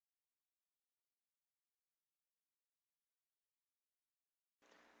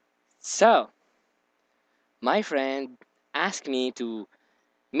So, my friend asked me to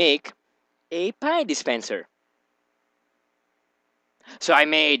make a pie dispenser. So I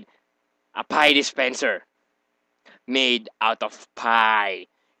made a pie dispenser made out of pie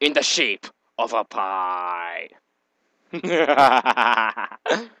in the shape of a pie.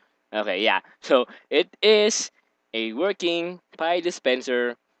 Okay, yeah. So it is a working pie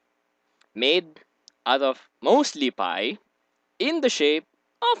dispenser made out of mostly pie in the shape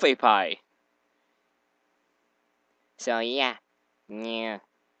of a pie. So yeah,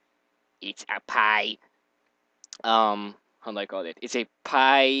 it's a pie. How do I call it? It's a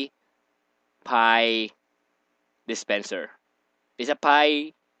pie dispenser. It's a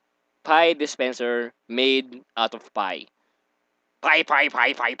pie dispenser made out of pie. Pie.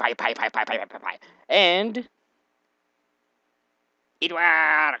 And it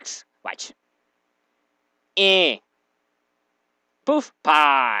works. Watch. Eh. Poof.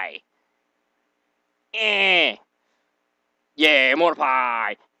 Pie. Eh. Yeah, more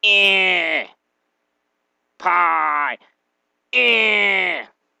pie. Eh. Pie. Eh.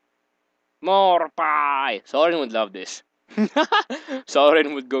 More pie. Soren would love this.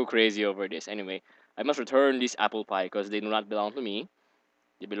 Soren would go crazy over this. Anyway, I must return this apple pie because they do not belong to me.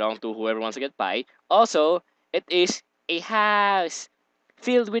 They belong to whoever wants to get pie. Also, it is a house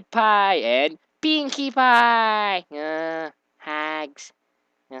filled with pie and Pinkie Pie. Hags.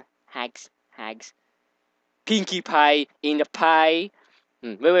 Hags. Pinkie Pie in the pie.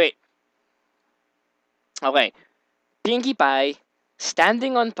 Wait. Okay. Pinkie Pie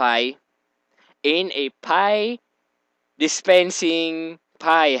standing on pie in a pie dispensing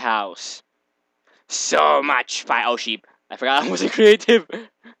pie house. So much pie. Oh, sheep. I forgot I wasn't creative.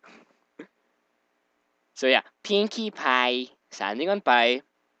 So yeah, Pinkie Pie standing on pie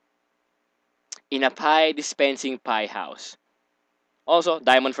in a pie dispensing pie house. Also,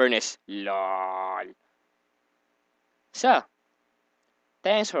 diamond furnace. LOL. So,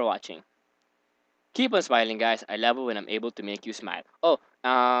 thanks for watching. Keep on smiling, guys. I love it when I'm able to make you smile. Oh,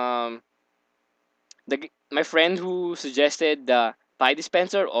 my friend who suggested the pie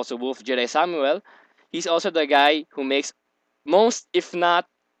dispenser, also Wolf Jedi Samuel, he's also the guy who makes most, if not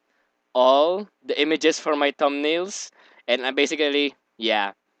all, the images for my thumbnails. And I basically,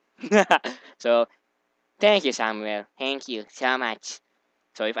 yeah. So, thank you, Samuel. Thank you so much.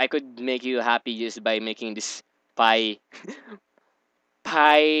 So if I could make you happy just by making this pie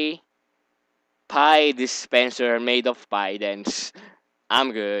pie dispenser made of pie, then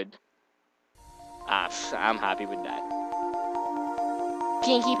I'm good. I'm happy with that.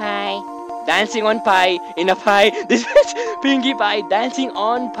 Pinkie Pie dancing on pie in a pie. This Pinkie Pie dancing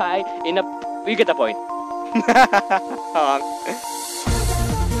on pie in a. You get the point.